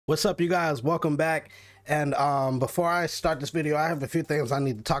What's up, you guys? Welcome back. And before I start this video, I have a few things I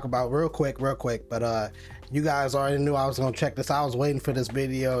need to talk about real quick. But you guys already knew I was gonna check this. I was waiting for this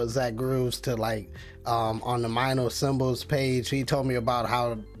video. Zack Grooves to on the Minor Cymbals page, he told me about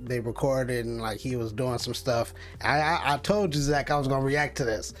how they recorded and like he was doing some stuff. I told you, Zack, I was gonna react to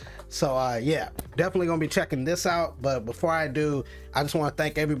this. So yeah, definitely gonna be checking this out. But before I do, I just want to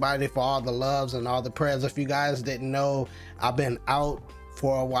thank everybody for all the loves and all the prayers. If you guys didn't know, I've been out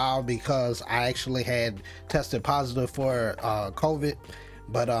for a while because I actually had tested positive for COVID.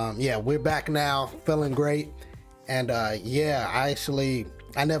 But yeah, we're back now, feeling great. And yeah,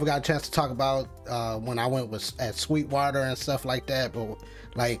 I never got a chance to talk about when I went at Sweetwater and stuff like that. But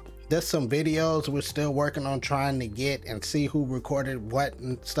like, there's some videos we're still working on trying to get and see who recorded what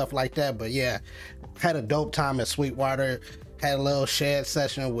and stuff like that. But yeah, had a dope time at Sweetwater. Had a little shed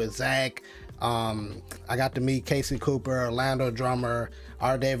session with Zack. I got to meet Casey Cooper, Orlando drummer,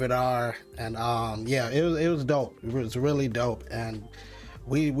 R. David R. And yeah, it was dope. It was really dope. And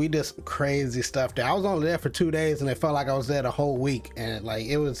we did some crazy stuff there. I was only there for 2 days and it felt like I was there the whole week, and like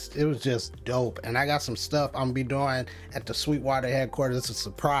it was just dope. And I got some stuff I'm gonna be doing at the Sweetwater headquarters. It's a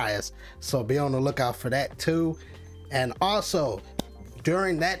surprise, so be on the lookout for that too. And also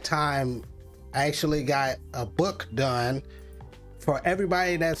during that time, I actually got a book done. For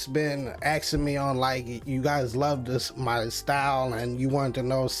everybody that's been asking me on, like, you guys love my style and you want to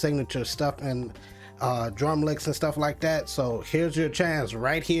know signature stuff and drum licks and stuff like that, so here's your chance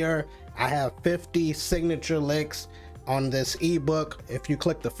right here. I have 50 signature licks on this ebook. If you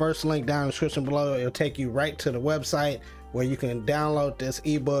click the first link down in the description below, it'll take you right to the website where you can download this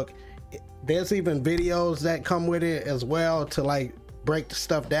ebook. There's even videos that come with it as well to like break the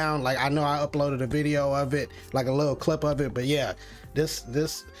stuff down. Like, I know I uploaded a video of it, like a little clip of it. But yeah, this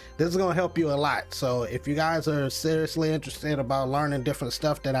is gonna help you a lot. So if you guys are seriously interested about learning different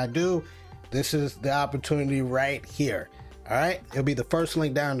stuff that I do, this is the opportunity right here. All right, it'll be the first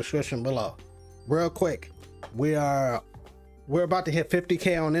link down in the description below. Real quick, we're about to hit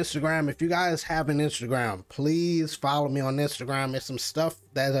 50K on Instagram. If you guys have an Instagram, please follow me on Instagram. There's some stuff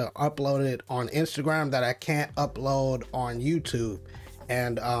that are uploaded on Instagram that I can't upload on YouTube.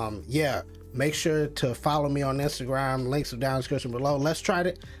 And yeah, make sure to follow me on Instagram. Links are down in the description below. Let's try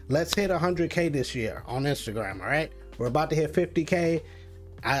it. Let's hit 100K this year on Instagram. All right, we're about to hit 50K.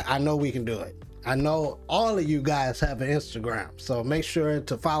 I know we can do it. I know all of you guys have an Instagram, so make sure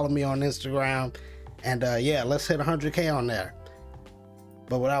to follow me on Instagram. And yeah, let's hit 100K on there.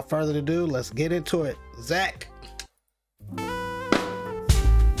 But without further ado, let's get into it. Zack. We're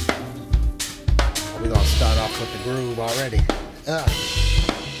gonna start off with the groove already.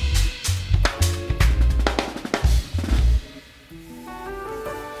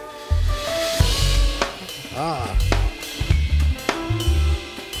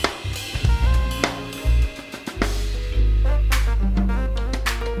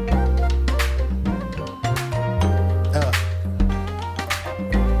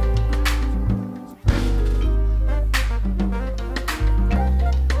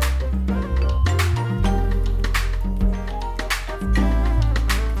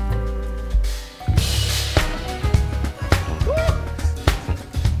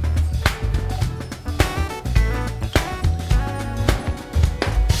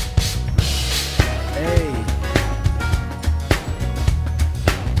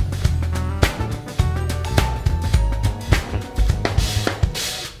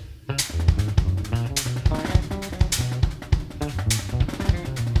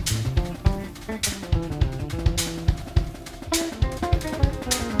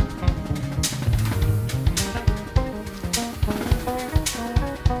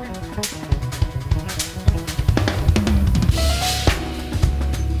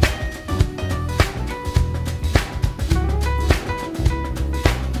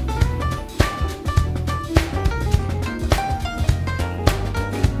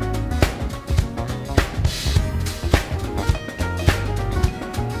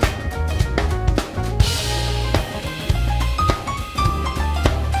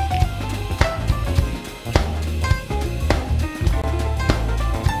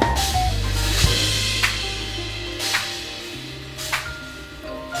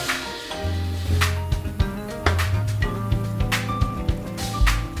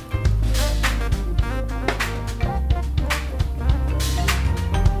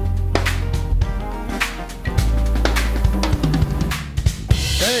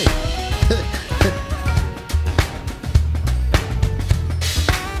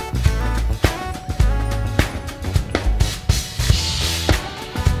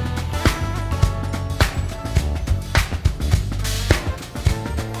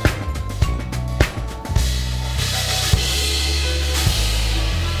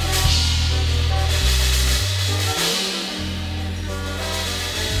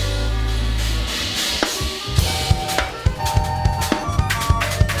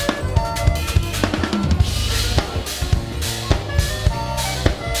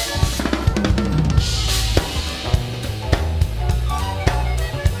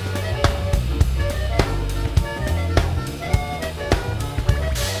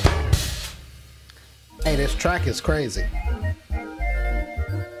 Hey, this track is crazy.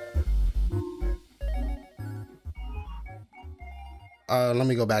 Let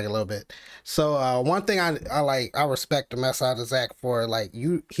me go back a little bit. So one thing I respect the mess out of Zack for, like,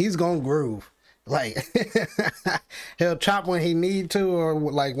 he's gonna groove. Like he'll chop when he need to, or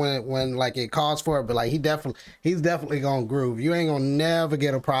like when like it calls for it, but like he's definitely gonna groove. You ain't gonna never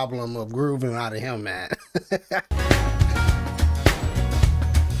get a problem of grooving out of him, man.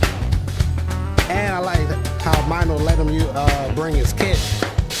 And I like how mine will let him bring his kit.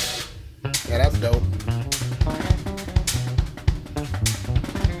 Yeah, that's dope.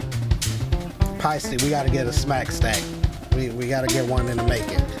 Peisty, we gotta get a smack stack. We gotta get one in the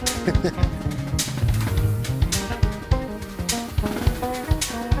making.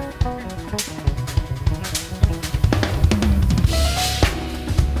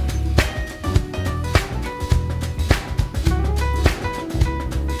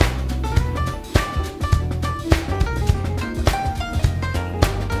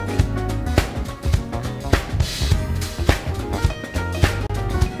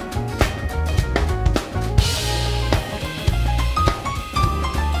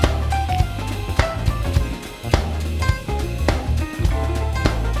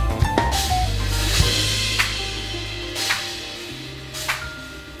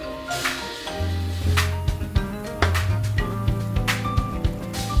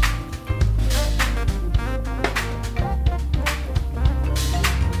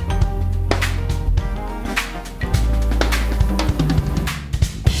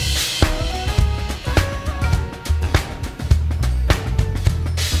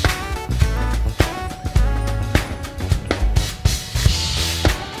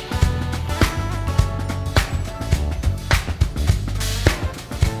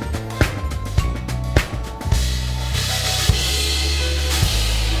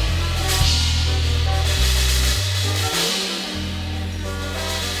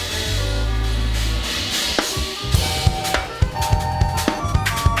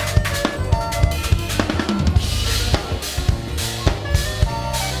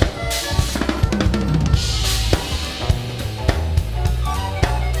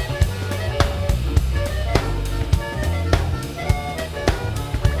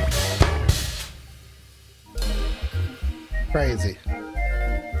 Crazy.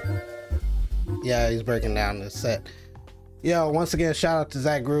 Yeah, he's breaking down the set. Yo, once again, shout out to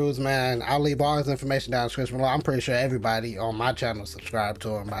Zack Grooves, man. I'll leave all his information down in the description below. I'm pretty sure everybody on my channel subscribed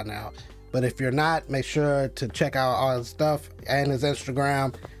to him by now. But if you're not, make sure to check out all his stuff and his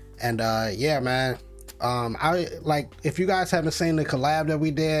Instagram. And yeah, man. I like, if you guys haven't seen the collab that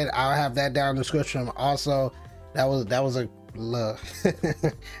we did, I'll have that down in the description. Also, that was a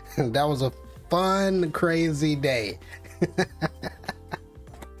that was a fun, crazy day.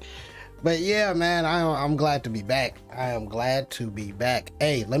 But yeah, man, I'm glad to be back. I am glad to be back.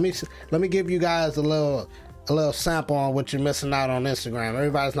 Hey, let me give you guys a little sample on what you're missing out on Instagram.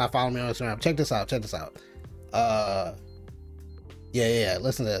 Everybody's not following me on Instagram. Check this out. Yeah,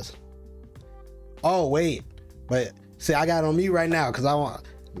 listen to this. Oh wait, but see, I got on me right now because I want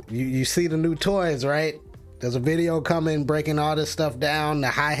you see the new toys, right? There's a video coming breaking all this stuff down, the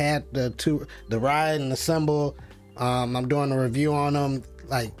hi-hat, the ride, and the cymbal. I'm doing a review on them.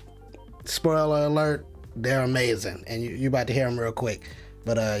 Like, spoiler alert, they're amazing, and you about to hear them real quick.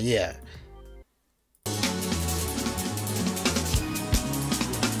 But yeah.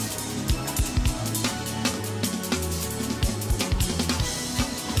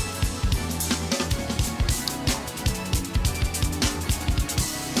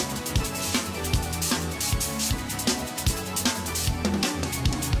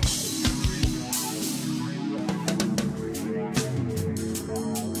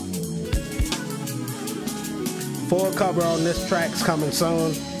 Full cover on this track's coming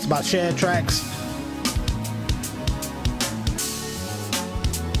soon. It's about shared tracks.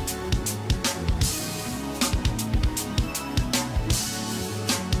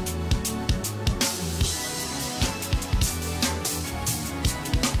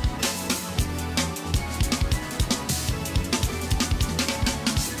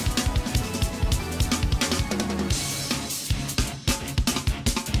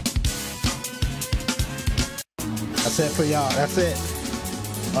 That's it for y'all. That's it.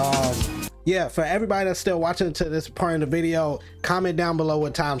 Yeah, for everybody that's still watching to this part of the video, comment down below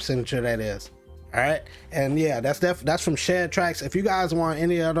what time signature that is. All right, and yeah, that's from Shared Tracks. If you guys want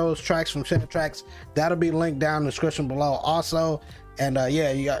any of those tracks from Shared Tracks, that'll be linked down in the description below also. And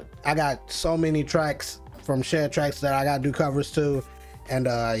yeah, I got so many tracks from Shared Tracks that I gotta do covers to. And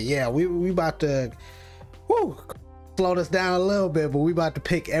yeah, we about to slowed us down a little bit, but we about to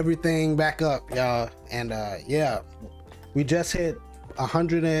pick everything back up, y'all. And yeah, we just hit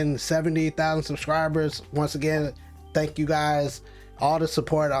 170,000 subscribers. Once again, thank you guys, all the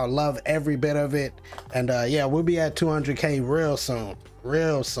support. I love every bit of it. And yeah, we'll be at 200K real soon,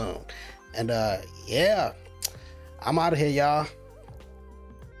 real soon. And yeah, I'm out of here, y'all.